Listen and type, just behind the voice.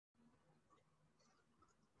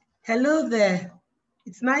Hello there.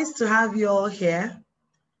 It's nice to have you all here.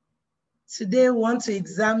 Today, we want to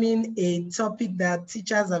examine a topic that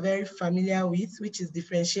teachers are very familiar with, which is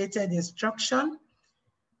differentiated instruction.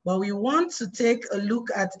 But we want to take a look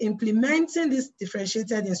at implementing this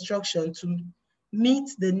differentiated instruction to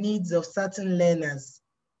meet the needs of certain learners.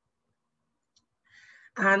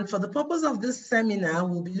 And for the purpose of this seminar,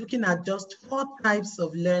 we'll be looking at just 4 types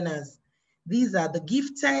of learners. These are the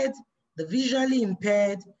gifted, the visually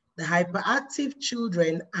impaired, the hyperactive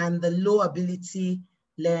children, and the low ability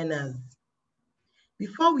learners.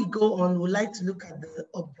 Before we go on, we'd like to look at the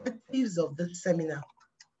objectives of this seminar.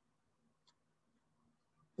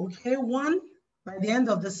 Okay, 1, by the end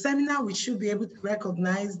of the seminar, we should be able to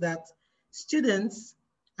recognize that students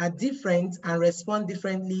are different and respond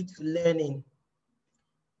differently to learning.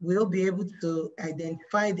 We'll be able to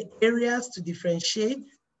identify the areas to differentiate.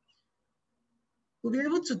 We'll be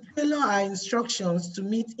able to tailor our instructions to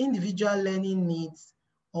meet individual learning needs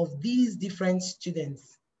of these different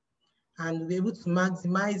students. And we'll be able to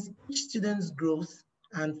maximize each student's growth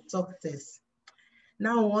and success.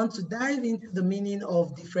 Now I want to dive into the meaning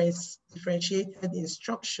of differentiated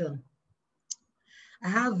instruction. I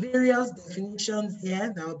have various definitions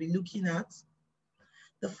here that I'll be looking at.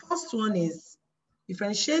 The first one is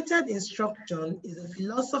differentiated instruction is a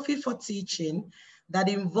philosophy for teaching that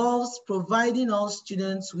involves providing all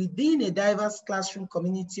students within a diverse classroom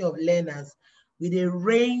community of learners with a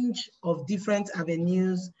range of different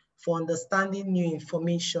avenues for understanding new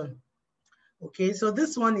information. Okay, so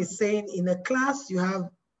this one is saying in a class you have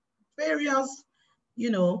various,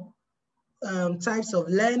 types of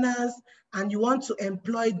learners, and you want to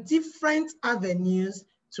employ different avenues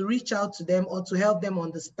to reach out to them or to help them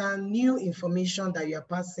understand new information that you are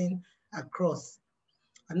passing across.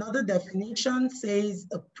 Another definition says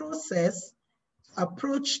a process to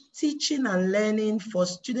approach teaching and learning for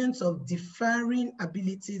students of differing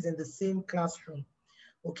abilities in the same classroom.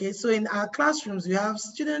 Okay, so in our classrooms, we have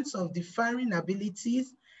students of differing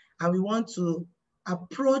abilities, and we want to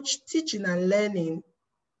approach teaching and learning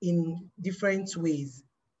in different ways.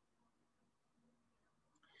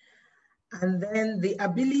 And then the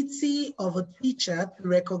ability of a teacher to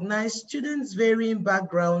recognize students' varying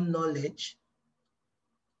background knowledge,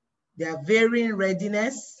 their varying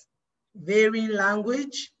readiness, varying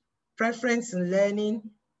language, preference in learning,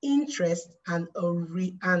 interest, and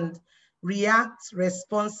react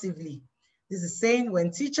responsively. This is saying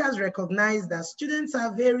when teachers recognize that students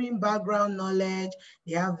have varying background knowledge,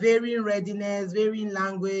 they have varying readiness, varying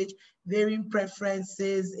language, varying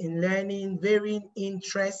preferences in learning, varying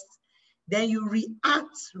interests, then you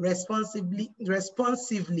react responsively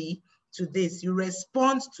to this. You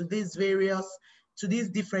respond to these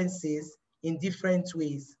differences in different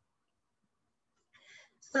ways.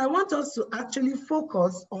 So I want us to actually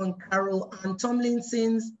focus on Carol Ann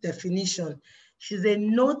Tomlinson's definition. She's a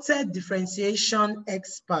noted differentiation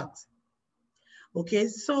expert. Okay,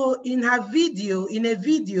 so in a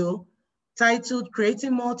video titled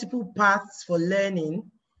Creating Multiple Paths for Learning,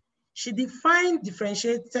 she defined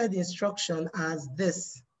differentiated instruction as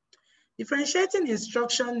this. Differentiating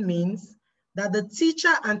instruction means that the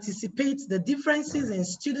teacher anticipates the differences in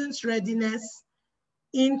students' readiness,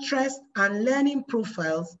 interest, and learning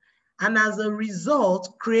profiles, and as a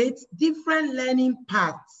result, creates different learning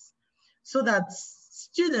paths so that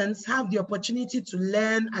students have the opportunity to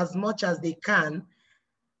learn as much as they can,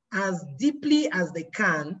 as deeply as they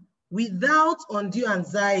can, without undue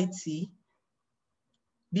anxiety,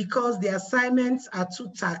 because the assignments are too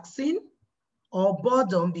taxing, or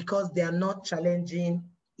boredom because they are not challenging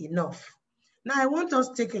enough. Now I want us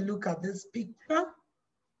to take a look at this picture.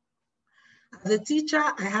 As a teacher,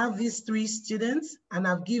 I have these 3 students and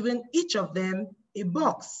I've given each of them a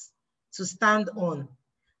box to stand on.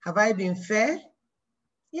 Have I been fair?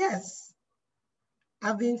 Yes,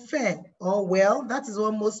 I've been fair. Or well, that is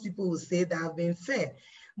what most people will say, that I've been fair.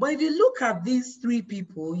 But if you look at these 3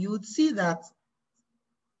 people, you would see that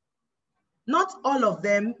not all of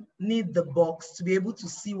them need the box to be able to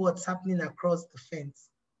see what's happening across the fence.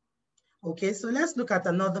 Okay, so let's look at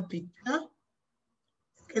another picture.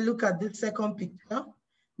 Take a look at this second picture.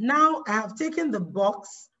 Now I have taken the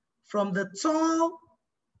box from the tall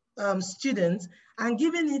student and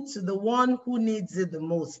given it to the one who needs it the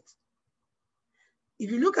most.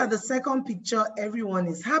 If you look at the second picture, everyone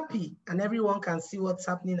is happy and everyone can see what's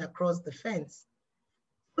happening across the fence.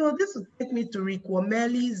 So this will take me to Rick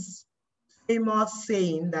Wormeli's famous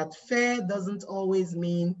saying that fair doesn't always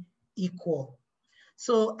mean equal.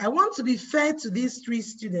 So I want to be fair to these 3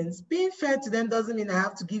 students. Being fair to them doesn't mean I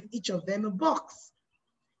have to give each of them a box.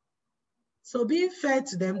 So being fair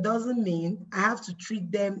to them doesn't mean I have to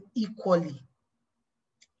treat them equally,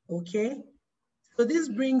 okay? So this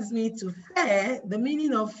brings me to fair, the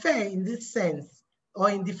meaning of fair in this sense, or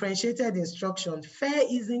in differentiated instruction. Fair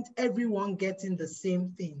isn't everyone getting the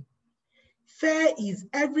same thing. Fair is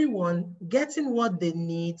everyone getting what they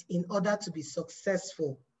need in order to be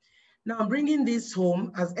successful. Now, bringing this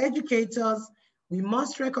home, as educators, we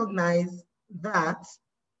must recognize that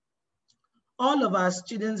all of our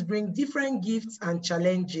students bring different gifts and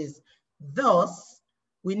challenges. Thus,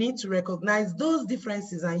 we need to recognize those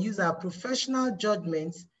differences and use our professional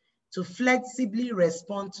judgment to flexibly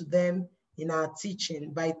respond to them in our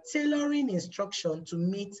teaching by tailoring instruction to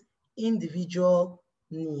meet individual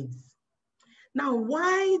needs. Now,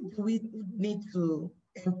 why do we need to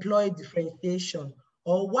employ differentiation,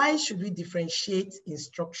 or why should we differentiate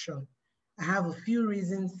instruction? I have a few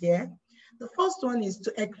reasons here. The first one is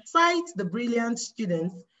to excite the brilliant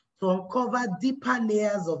students to uncover deeper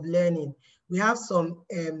layers of learning. We have some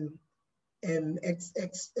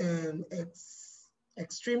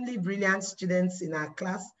extremely brilliant students in our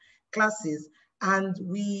classes, and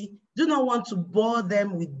we do not want to bore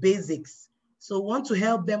them with basics. So we want to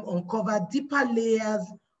help them uncover deeper layers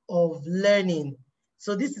of learning.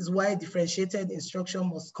 So this is why differentiated instruction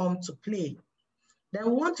must come to play. Then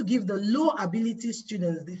we want to give the low ability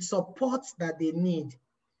students the support that they need.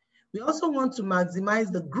 We also want to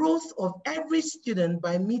maximize the growth of every student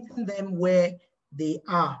by meeting them where they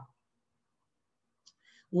are.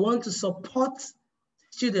 We want to support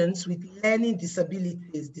students with learning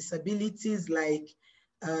disabilities, disabilities like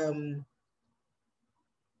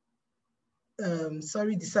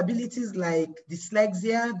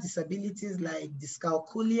dyslexia, disabilities like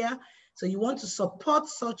dyscalculia. So you want to support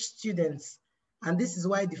such students, and this is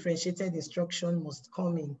why differentiated instruction must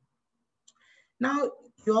come in. Now,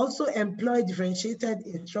 you also employ differentiated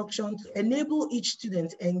instruction to enable each student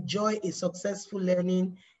to enjoy a successful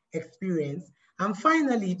learning experience. And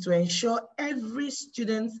finally, to ensure every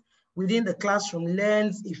student within the classroom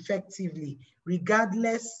learns effectively,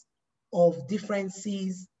 regardless of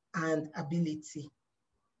differences and ability.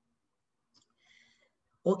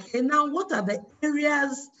 Okay, now what are the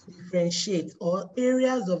areas to differentiate, or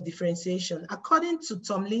areas of differentiation? According to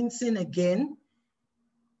Tomlinson again,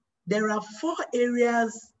 there are 4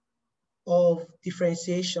 areas of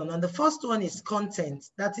differentiation. And the first one is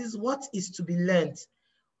content. That is what is to be learned.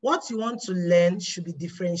 What you want to learn should be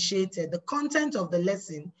differentiated. The content of the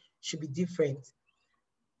lesson should be different.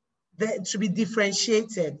 That should be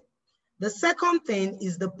differentiated. The second thing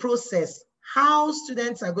is the process, how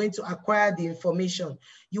students are going to acquire the information.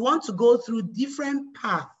 You want to go through different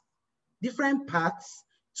paths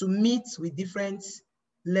to meet with different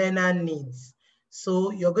learner needs.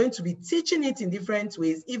 So you're going to be teaching it in different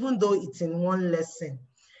ways, even though it's in one lesson.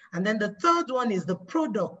 And then the third one is the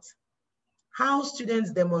product, how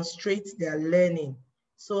students demonstrate their learning.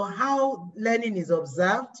 So how learning is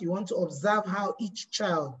observed, you want to observe how each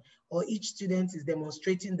child or each student is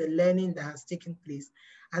demonstrating the learning that has taken place.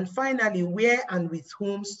 And finally, where and with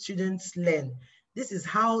whom students learn. This is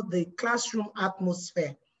how the classroom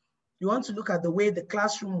atmosphere. You want to look at the way the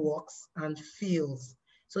classroom works and feels.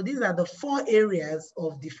 So these are the 4 areas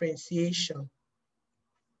of differentiation.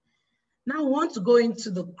 Now I want to go into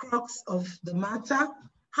the crux of the matter.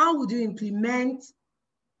 How would you implement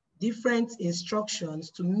different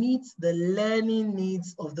instructions to meet the learning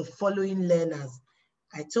needs of the following learners?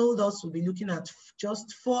 I told us we'll be looking at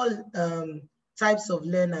just 4 types of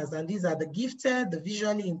learners, and these are the gifted, the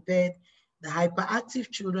visually impaired, the hyperactive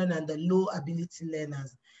children, and the low ability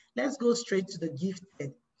learners. Let's go straight to the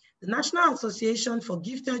gifted. The National Association for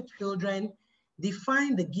Gifted Children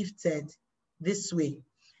defined the gifted this way.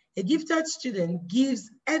 A gifted student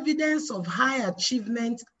gives evidence of high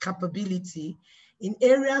achievement capability in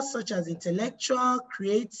areas such as intellectual,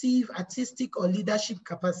 creative, artistic, or leadership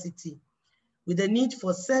capacity, with a need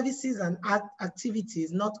for services and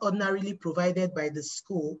activities not ordinarily provided by the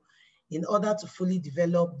school in order to fully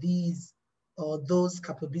develop these or those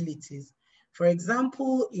capabilities. For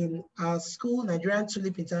example, in our school, Nigerian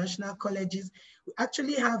Tulip International Colleges, we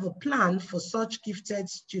actually have a plan for such gifted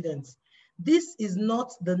students. This is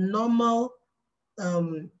not the normal,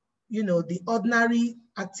 the ordinary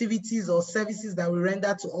activities or services that we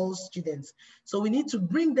render to all students. So we need to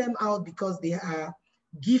bring them out because they are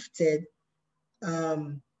gifted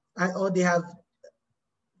or they have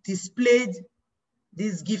displayed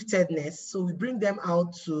this giftedness. So we bring them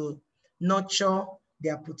out to nurture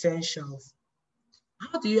their potentials.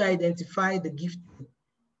 How do you identify the gifted?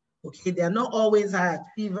 Okay, they are not always high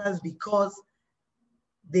achievers because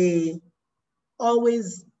they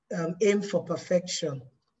always aim for perfection.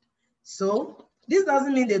 So this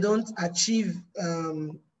doesn't mean they don't achieve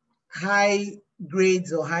high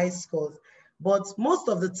grades or high scores, but most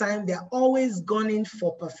of the time they're always gunning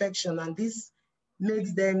for perfection, and this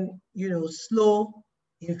makes them, you know, slow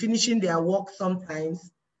in finishing their work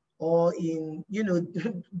sometimes, or in, you know,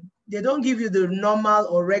 they don't give you the normal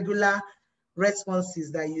or regular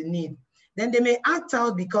responses that you need. Then they may act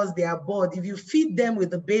out because they are bored. If you feed them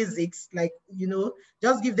with the basics, like, you know,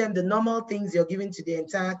 just give them the normal things you're giving to the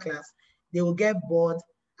entire class, they will get bored.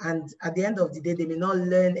 And at the end of the day, they may not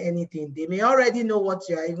learn anything. They may already know what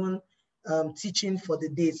you're even teaching for the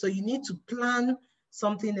day. So you need to plan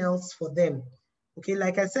something else for them. Okay,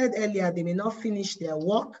 like I said earlier, they may not finish their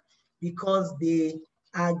work because they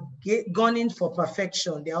are gunning for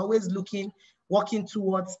perfection. They're always working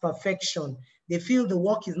towards perfection. They feel the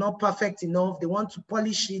work is not perfect enough. They want to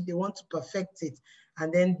polish it. They want to perfect it.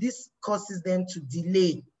 And then this causes them to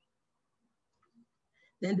delay.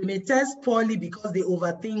 Then they may test poorly because they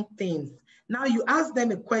overthink things. Now you ask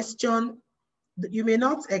them a question, you may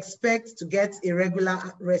not expect to get a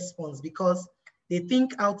regular response because they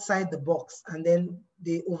think outside the box, and then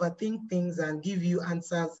they overthink things and give you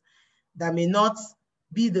answers that may not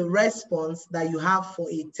be the response that you have for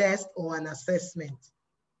a test or an assessment.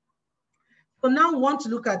 So now we want to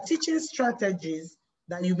look at teaching strategies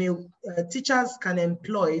that teachers can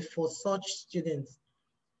employ for such students.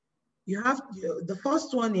 You have, the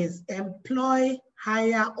first one is employ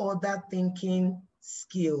higher order thinking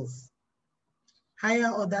skills.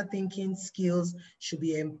 Higher order thinking skills should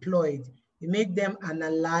be employed. You make them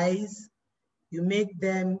analyze, you make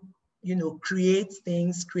them, you know, create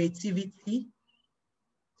things, creativity.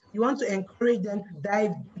 You want to encourage them to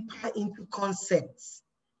dive deeper into concepts.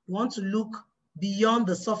 You want to look beyond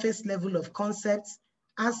the surface level of concepts,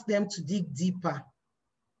 ask them to dig deeper.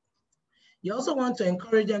 You also want to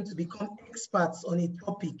encourage them to become experts on a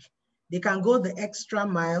topic. They can go the extra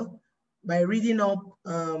mile by reading up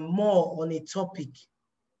more on a topic.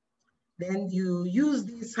 Then you use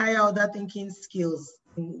these higher order thinking skills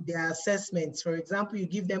in their assessments. For example, you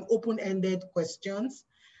give them open-ended questions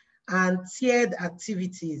and tiered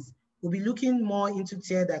activities. We'll be looking more into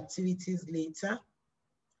tiered activities later.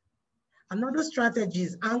 Another strategy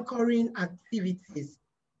is anchoring activities.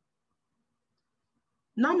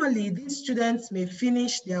 Normally, these students may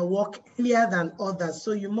finish their work earlier than others,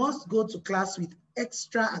 so you must go to class with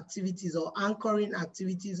extra activities or anchoring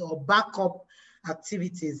activities or backup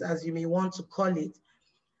activities, as you may want to call it.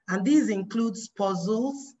 And these include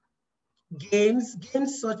puzzles, games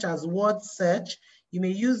such as word search. You may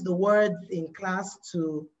use the words in class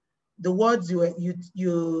to, the words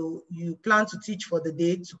you plan to teach for the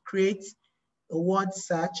day, to create a word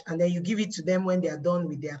search, and then you give it to them when they are done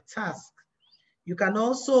with their task. You can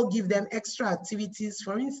also give them extra activities.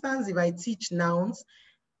 For instance, if I teach nouns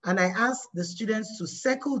and I ask the students to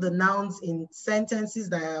circle the nouns in sentences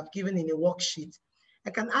that I have given in a worksheet, I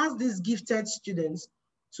can ask these gifted students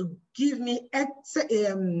to give me extra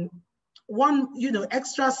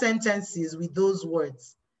sentences with those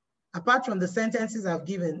words. Apart from the sentences I've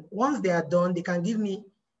given, once they are done, they can give me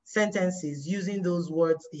sentences using those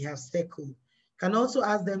words they have circled. Can also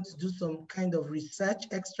ask them to do some kind of research,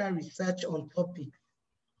 extra research on topics.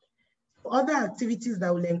 Other activities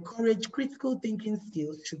that will encourage critical thinking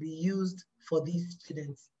skills should be used for these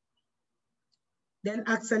students. Then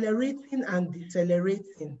accelerating and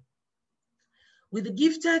decelerating. With the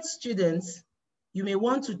gifted students, you may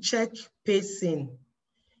want to check pacing.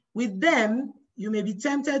 With them, you may be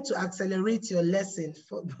tempted to accelerate your lesson,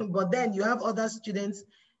 but then you have other students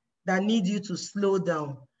that need you to slow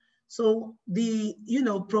down. So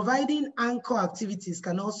providing anchor activities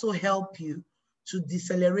can also help you to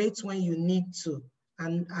decelerate when you need to,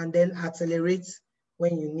 and then accelerate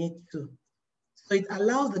when you need to. So it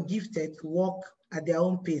allows the gifted to walk at their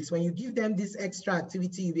own pace. When you give them this extra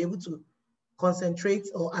activity, you'll be able to concentrate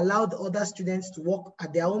or allow the other students to walk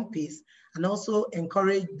at their own pace, and also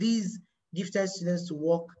encourage these gifted students to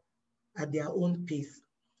walk at their own pace.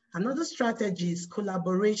 Another strategy is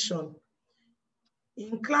collaboration.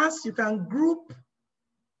 In class, you can group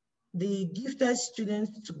the gifted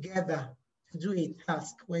students together to do a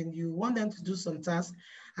task when you want them to do some task.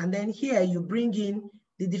 And then here you bring in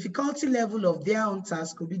the difficulty level of their own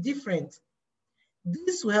task will be different.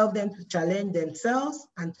 This will help them to challenge themselves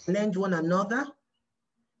and challenge one another.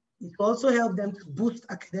 It will also help them to boost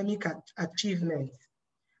academic achievement.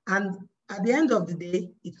 And at the end of the day,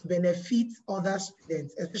 it will benefit other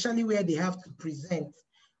students, especially where they have to present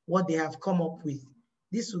what they have come up with.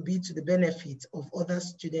 This will be to the benefit of other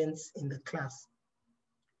students in the class.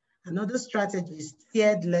 Another strategy is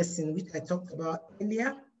tiered lesson, which I talked about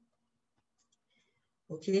earlier.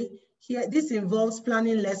 Okay, Here, this involves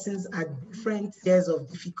planning lessons at different tiers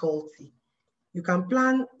of difficulty. You can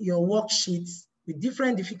plan your worksheets with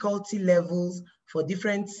different difficulty levels for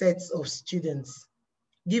different sets of students,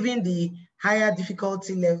 giving the higher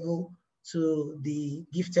difficulty level to the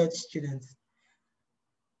gifted students.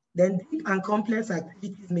 Then deep and complex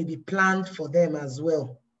activities may be planned for them as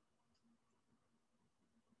well.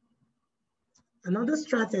 Another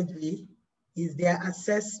strategy is their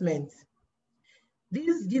assessment.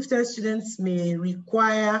 These gifted students may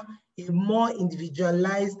require a more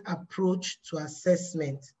individualized approach to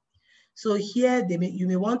assessment. So here you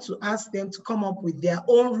may want to ask them to come up with their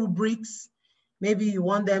own rubrics. Maybe you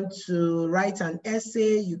want them to write an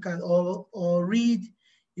essay, you can or read.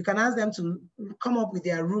 You can ask them to come up with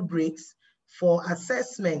their rubrics for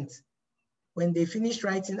assessment. When they finish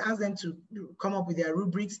writing, ask them to come up with their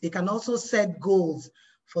rubrics. They can also set goals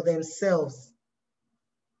for themselves.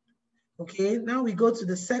 Okay, now we go to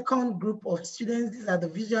the second group of students. These are the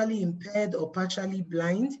visually impaired or partially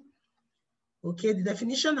blind. Okay, the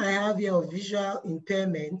definition I have here of visual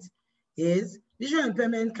impairment is visual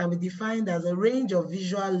impairment can be defined as a range of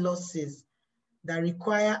visual losses that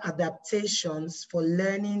require adaptations for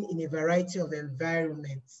learning in a variety of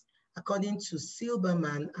environments, according to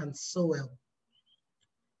Silberman and Sowell.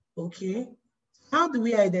 Okay, how do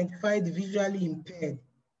we identify the visually impaired?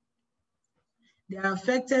 They are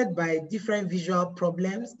affected by different visual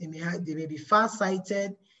problems. They may be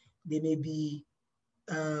far-sighted, they may be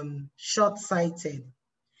short-sighted.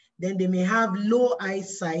 Then they may have low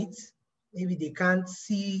eyesight. Maybe they can't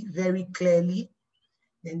see very clearly.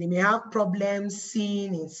 Then they may have problems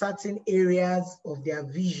seeing in certain areas of their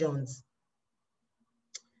visions.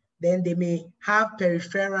 Then they may have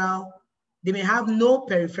no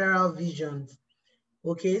peripheral visions.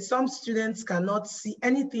 Okay, some students cannot see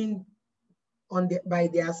anything by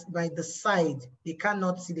the side. They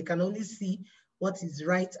cannot see, they can only see what is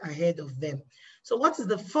right ahead of them. So what is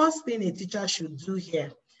the first thing a teacher should do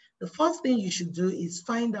here? The first thing you should do is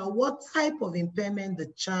find out what type of impairment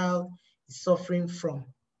the child is suffering from.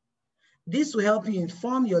 This will help you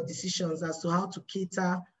inform your decisions as to how to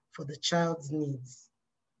cater for the child's needs.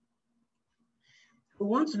 We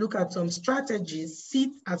want to look at some strategies.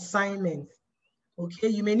 Seat assignment. Okay,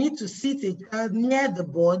 you may need to seat a child near the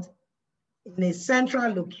board in a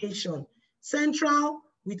central location, central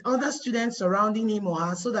with other students surrounding him or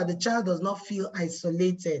her, so that the child does not feel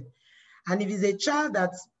isolated. And if it's a child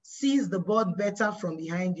that sees the board better from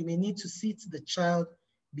behind, you may need to seat the child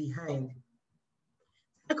behind.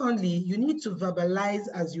 Secondly, you need to verbalize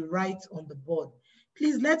as you write on the board.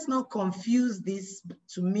 Please, let's not confuse this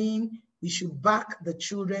to mean we should back the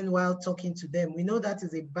children while talking to them. We know that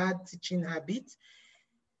is a bad teaching habit.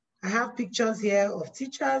 I have pictures here of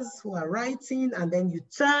teachers who are writing and then you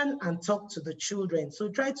turn and talk to the children. So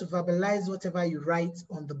try to verbalize whatever you write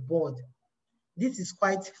on the board. This is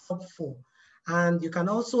quite helpful. And you can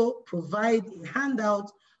also provide a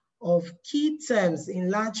handout of key terms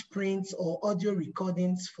in large print or audio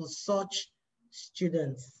recordings for such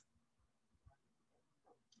students.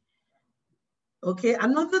 Okay,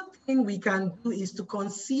 another thing we can do is to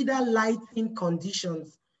consider lighting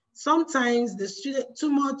conditions. Sometimes too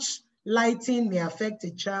much lighting may affect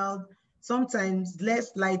a child. Sometimes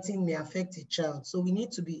less lighting may affect a child. So we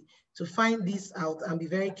need to find this out and be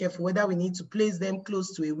very careful whether we need to place them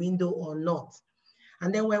close to a window or not.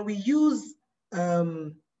 And then when we use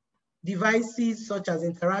devices such as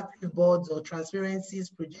interactive boards or transparencies,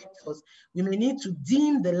 projectors, we may need to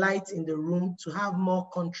dim the light in the room to have more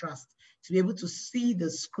contrast, to be able to see the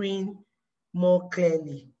screen more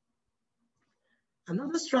clearly.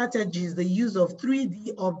 Another strategy is the use of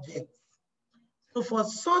 3D objects. So for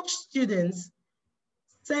such students,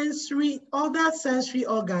 other sensory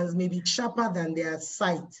organs may be sharper than their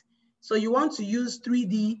sight. So you want to use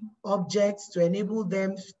 3D objects to enable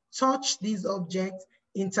them to touch these objects,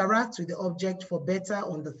 interact with the object for better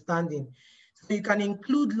understanding. So you can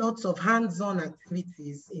include lots of hands-on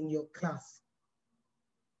activities in your class.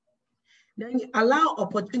 Then you allow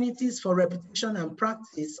opportunities for repetition and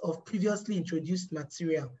practice of previously introduced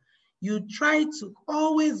material. You try to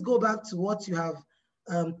always go back to what you have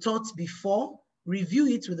taught before, review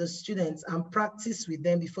it with the students and practice with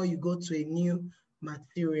them before you go to a new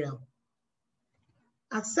material.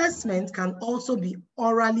 Assessment can also be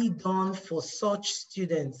orally done for such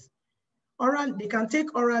students. They can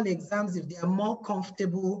take oral exams if they are more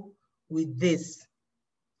comfortable with this.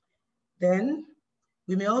 Then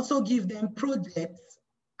we may also give them projects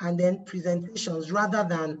and then presentations rather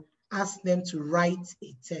than ask them to write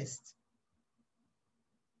a test.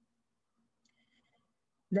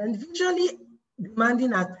 Then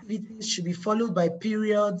demanding activities should be followed by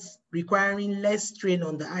periods requiring less strain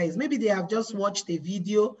on the eyes. Maybe they have just watched a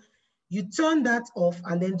video, you turn that off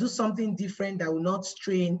and then do something different that will not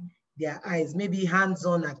strain their eyes. Maybe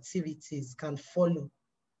hands-on activities can follow.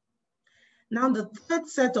 Now, the third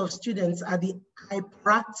set of students are the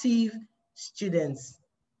hyperactive students.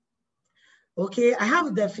 Okay, I have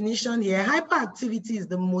a definition here. Hyperactivity is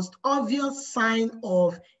the most obvious sign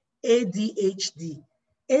of ADHD.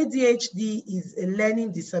 ADHD is a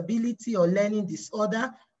learning disability or learning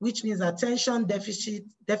disorder, which means attention deficit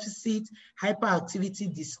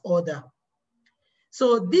hyperactivity disorder.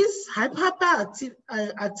 So this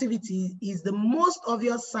hyperactivity is the most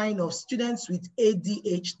obvious sign of students with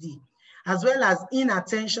ADHD, as well as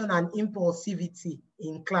inattention and impulsivity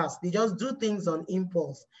in class. They just do things on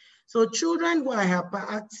impulse. So children who are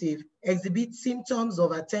hyperactive exhibit symptoms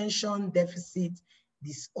of attention deficit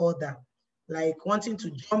disorder, like wanting to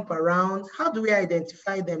jump around. How do we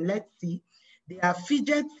identify them? Let's see. They are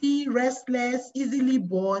fidgety, restless, easily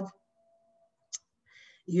bored.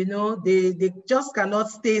 You know, they just cannot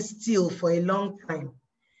stay still for a long time.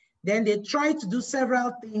 Then they try to do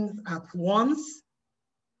several things at once.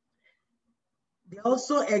 They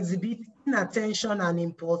also exhibit inattention and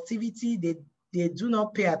impulsivity. They do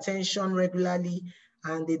not pay attention regularly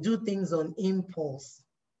and they do things on impulse.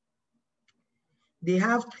 They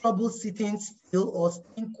have trouble sitting still or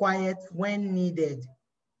staying quiet when needed.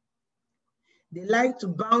 They like to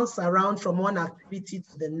bounce around from one activity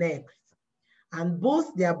to the next. And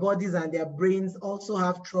both their bodies and their brains also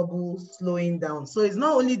have trouble slowing down. So it's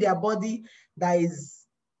not only their body that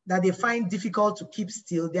they find difficult to keep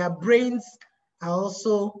still, their brains are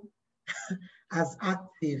also as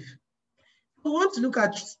active. We want to look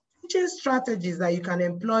at teaching strategies that you can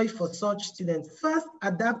employ for such students. First,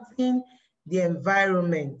 adapting the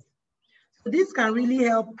environment. So this can really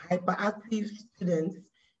help hyperactive students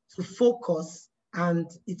to focus and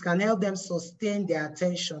it can help them sustain their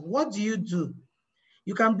attention. What do?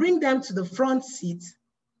 You can bring them to the front seat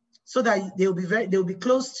so that they'll be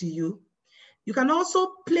close to you. You can also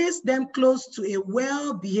place them close to a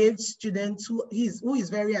well-behaved student who is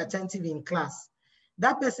very attentive in class.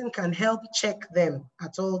 That person can help check them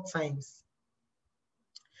at all times.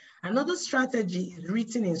 Another strategy is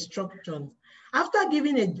written instructions. After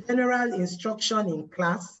giving a general instruction in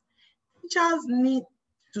class, teachers need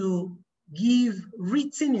to give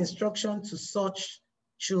written instruction to such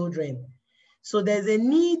children. So there's a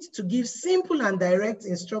need to give simple and direct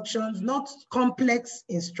instructions, not complex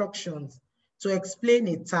instructions, to explain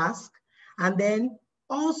a task. And then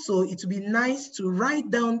also it would be nice to write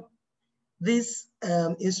down this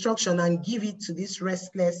instruction and give it to this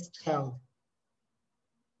restless child.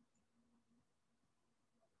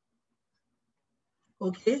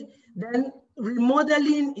 Okay, then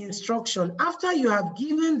remodeling instruction. After you have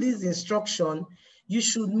given this instruction, you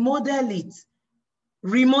should model it,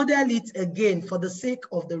 remodel it again for the sake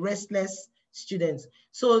of the restless students.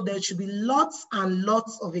 So there should be lots and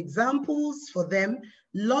lots of examples for them,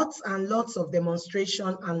 lots and lots of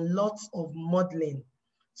demonstration and lots of modeling.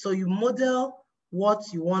 So you model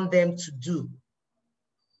what you want them to do.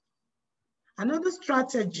 Another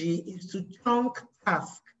strategy is to chunk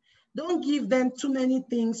tasks. Don't give them too many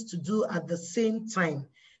things to do at the same time.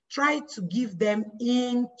 Try to give them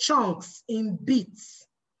in chunks, in bits.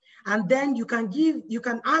 And then you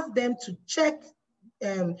can ask them to check,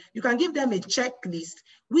 you can give them a checklist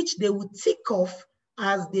which they will tick off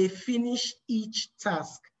as they finish each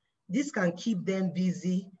task. This can keep them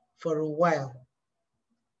busy for a while.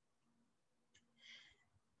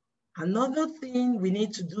 Another thing we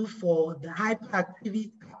need to do for the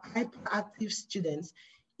hyperactive students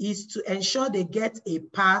is to ensure they get a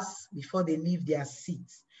pass before they leave their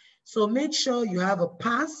seats. So make sure you have a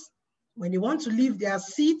pass. When they want to leave their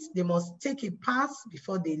seats, they must take a pass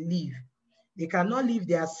before they leave. They cannot leave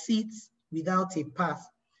their seats without a pass.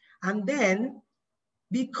 And then,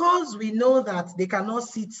 because we know that they cannot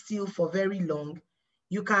sit still for very long,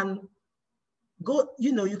 you can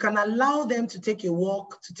you can allow them to take a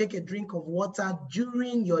walk, to take a drink of water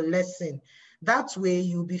during your lesson. That way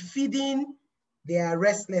you'll be feeding their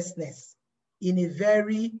restlessness in a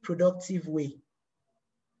very productive way.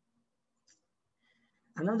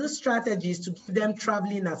 Another strategy is to give them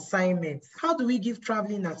traveling assignments. How do we give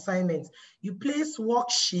traveling assignments? You place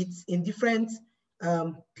worksheets in different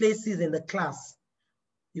places in the class.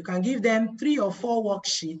 You can give them 3 or 4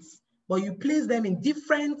 worksheets, but you place them in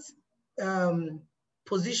different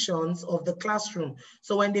positions of the classroom.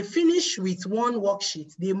 So when they finish with one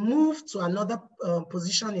worksheet, they move to another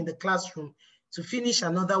position in the classroom to finish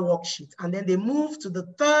another worksheet. And then they move to the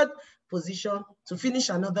third position to finish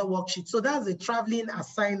another worksheet. So that's a traveling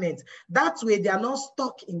assignment. That way they are not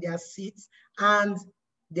stuck in their seats and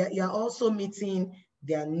you are also meeting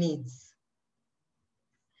their needs.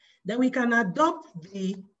 Then we can adopt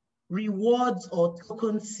the rewards or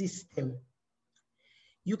token system.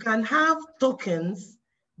 You can have tokens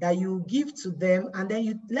that you give to them, and then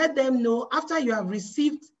you let them know after you have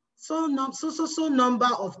received so number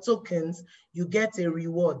of tokens, you get a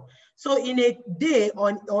reward. So in a day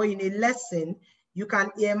or in a lesson, you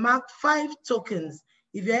can earmark 5 tokens.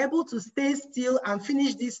 If you're able to stay still and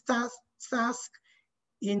finish this task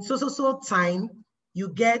in so time, you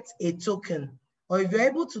get a token. Or if you're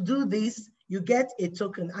able to do this, you get a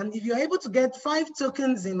token. And if you're able to get 5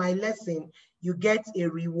 tokens in my lesson, you get a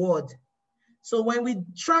reward. So when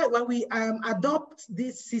we adopt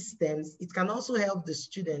these systems, it can also help the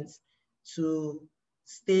students to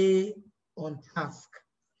stay on task.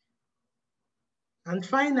 And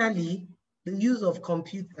finally, the use of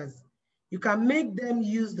computers. You can make them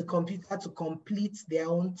use the computer to complete their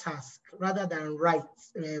own task rather than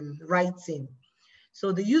writing.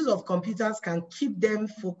 So the use of computers can keep them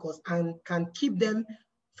focused and can keep them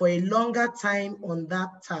for a longer time on that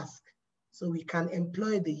task. So we can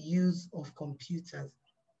employ the use of computers.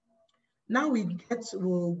 Now we'll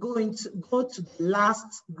go to the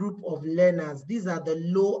last group of learners. These are the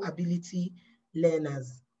low ability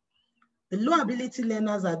learners. The low ability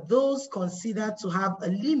learners are those considered to have a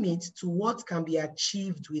limit to what can be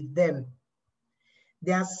achieved with them.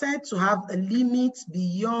 They are said to have a limit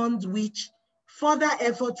beyond which further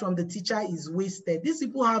effort from the teacher is wasted. These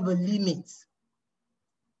people have a limit.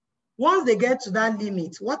 Once they get to that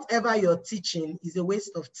limit, whatever you're teaching is a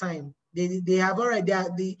waste of time. They have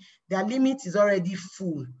already, their limit is already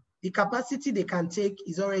full. The capacity they can take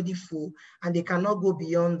is already full and they cannot go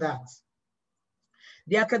beyond that.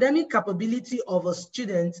 The academic capability of a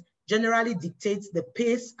student generally dictates the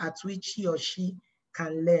pace at which he or she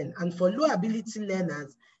can learn. And for low ability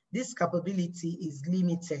learners, this capability is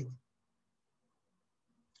limited.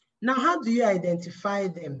 Now, how do you identify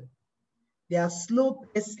them? They are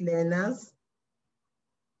slow-paced learners.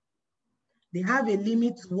 They have a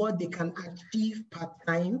limit to what they can achieve per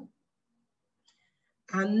time.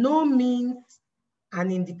 And no means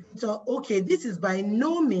an indicator. Okay, this is by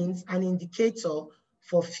no means an indicator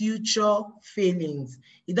for future failings.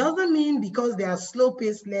 It doesn't mean because they are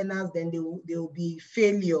slow-paced learners, then they will be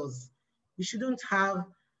failures. We shouldn't have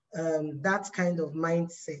that kind of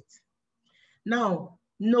mindset. Now,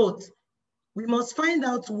 note, we must find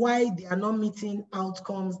out why they are not meeting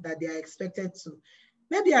outcomes that they are expected to.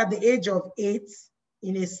 Maybe at the age of 8,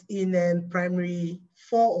 in primary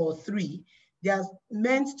 4 or 3, they are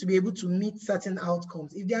meant to be able to meet certain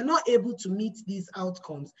outcomes. If they are not able to meet these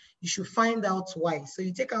outcomes, you should find out why. So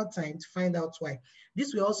you take out time to find out why.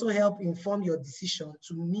 This will also help inform your decision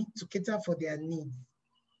to cater for their needs.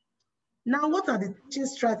 Now, what are the teaching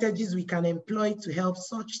strategies we can employ to help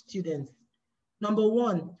such students? Number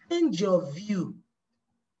 1, change your view.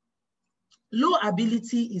 Low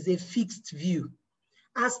ability is a fixed view.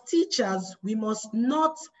 As teachers, we must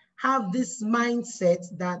not have this mindset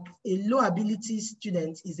that a low ability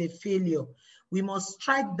student is a failure. We must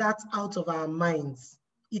strike that out of our minds.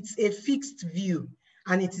 It's a fixed view,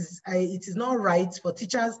 and it is not right for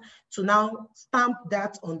teachers to now stamp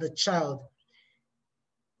that on the child.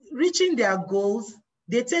 Reaching their goals,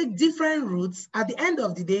 they take different routes. At the end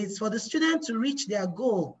of the day, it's for the student to reach their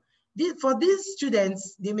goal. For these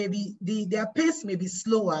students, their pace may be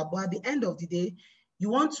slower, but at the end of the day, you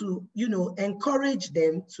want to, encourage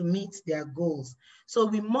them to meet their goals. So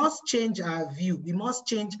we must change our view. We must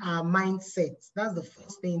change our mindset. That's the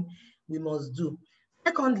first thing we must do.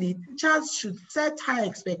 Secondly, teachers should set high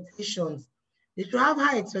expectations. They should have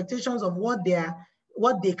high expectations of what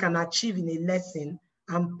they can achieve in a lesson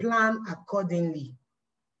and plan accordingly.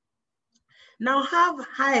 Now, have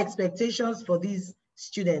high expectations for these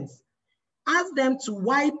students. Ask them to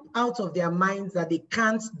wipe out of their minds that they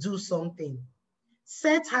can't do something.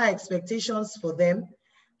 Set high expectations for them.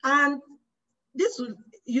 And this will,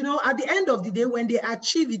 at the end of the day, when they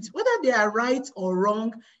achieve it, whether they are right or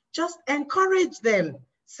wrong, just encourage them,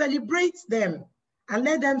 celebrate them, and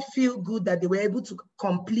let them feel good that they were able to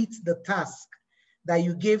complete the task that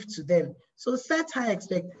you gave to them. So set high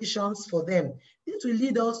expectations for them. This will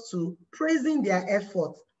lead us to praising their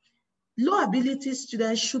effort. Low ability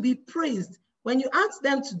students should be praised. When you ask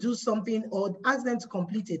them to do something or ask them to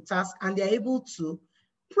complete a task and they're able to,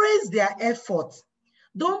 praise their effort.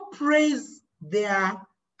 Don't praise their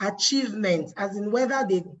achievement, as in whether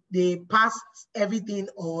they passed everything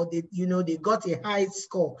or they got a high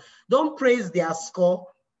score. Don't praise their score.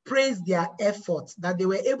 praise their efforts, that they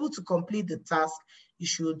were able to complete the task. You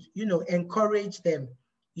should, encourage them.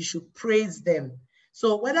 You should praise them.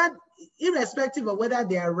 So irrespective of whether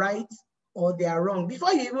they are right or they are wrong,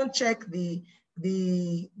 before you even check the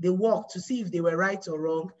work to see if they were right or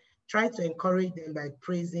wrong, try to encourage them by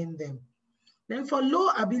praising them. Then for low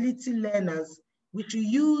ability learners, we should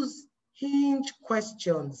use hinge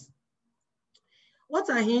questions. What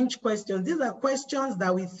are hinge questions? These are questions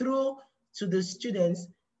that we throw to the students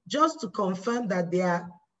just to confirm that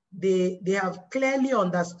they have clearly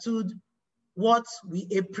understood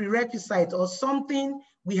a prerequisite or something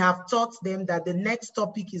we have taught them that the next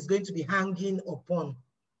topic is going to be hanging upon.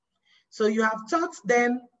 So you have taught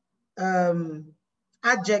them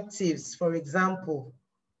adjectives, for example,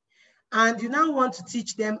 and you now want to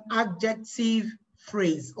teach them adjective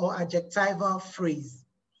phrase or adjectival phrase.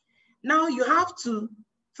 Now you have to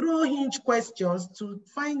throw hinge questions to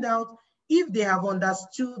find out if they have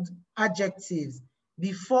understood adjectives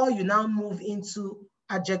before you now move into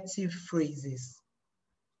adjective phrases.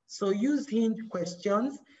 So use hinge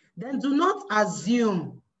questions. Then do not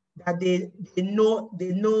assume that they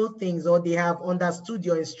know things or they have understood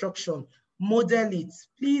your instruction. Model it.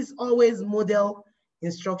 Please always model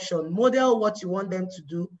instruction. Model what you want them to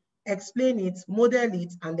do, explain it, model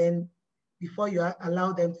it, and then before you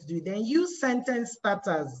allow them to do it. Then use sentence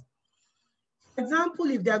starters. For example,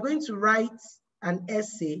 if they are going to write an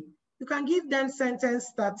essay, you can give them sentence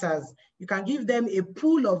starters. You can give them a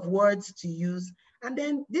pool of words to use, and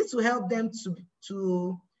then this will help them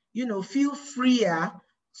to feel freer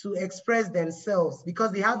to express themselves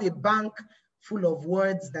because they have a bank full of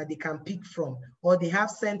words that they can pick from, or they have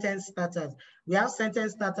sentence starters. We have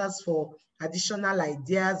sentence starters for additional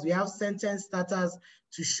ideas. We have sentence starters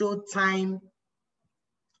to show time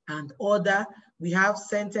and order. We have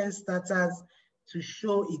sentence starters to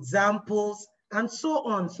show examples and so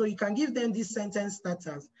on. So you can give them these sentence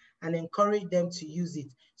starters and encourage them to use it.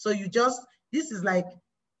 So this is like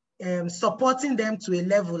supporting them to a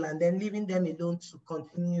level and then leaving them alone to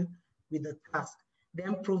continue with the task.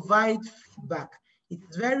 Then provide feedback. It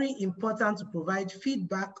is very important to provide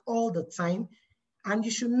feedback all the time, and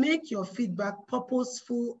you should make your feedback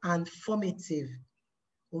purposeful and formative,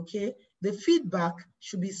 okay? The feedback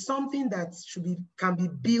should be something that can be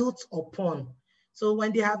built upon. So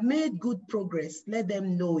when they have made good progress, let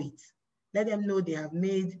them know it. Let them know they have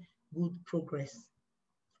made good progress.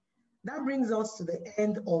 That brings us to the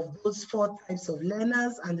end of those 4 types of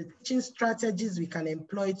learners and the teaching strategies we can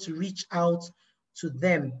employ to reach out to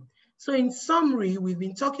them. So in summary, we've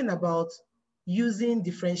been talking about using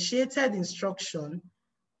differentiated instruction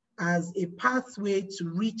as a pathway to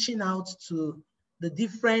reaching out to the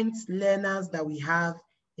different learners that we have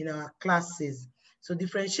in our classes. So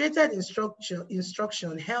differentiated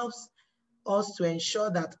instruction helps us to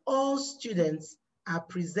ensure that all students are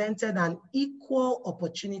presented an equal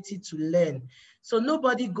opportunity to learn. So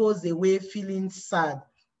nobody goes away feeling sad.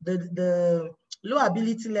 The low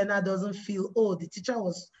ability learner doesn't feel, oh, the teacher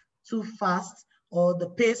was too fast or the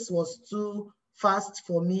pace was too fast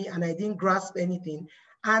for me and I didn't grasp anything.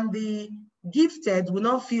 And the gifted will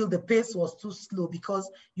not feel the pace was too slow because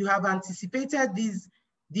you have anticipated these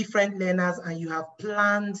different learners and you have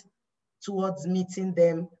planned towards meeting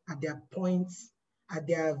them at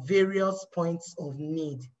their various points of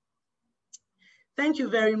need. Thank you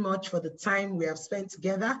very much for the time we have spent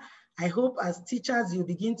together. I hope as teachers, you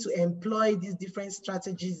begin to employ these different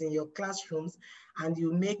strategies in your classrooms and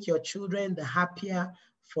you make your children the happier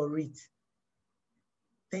for it.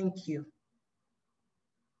 Thank you.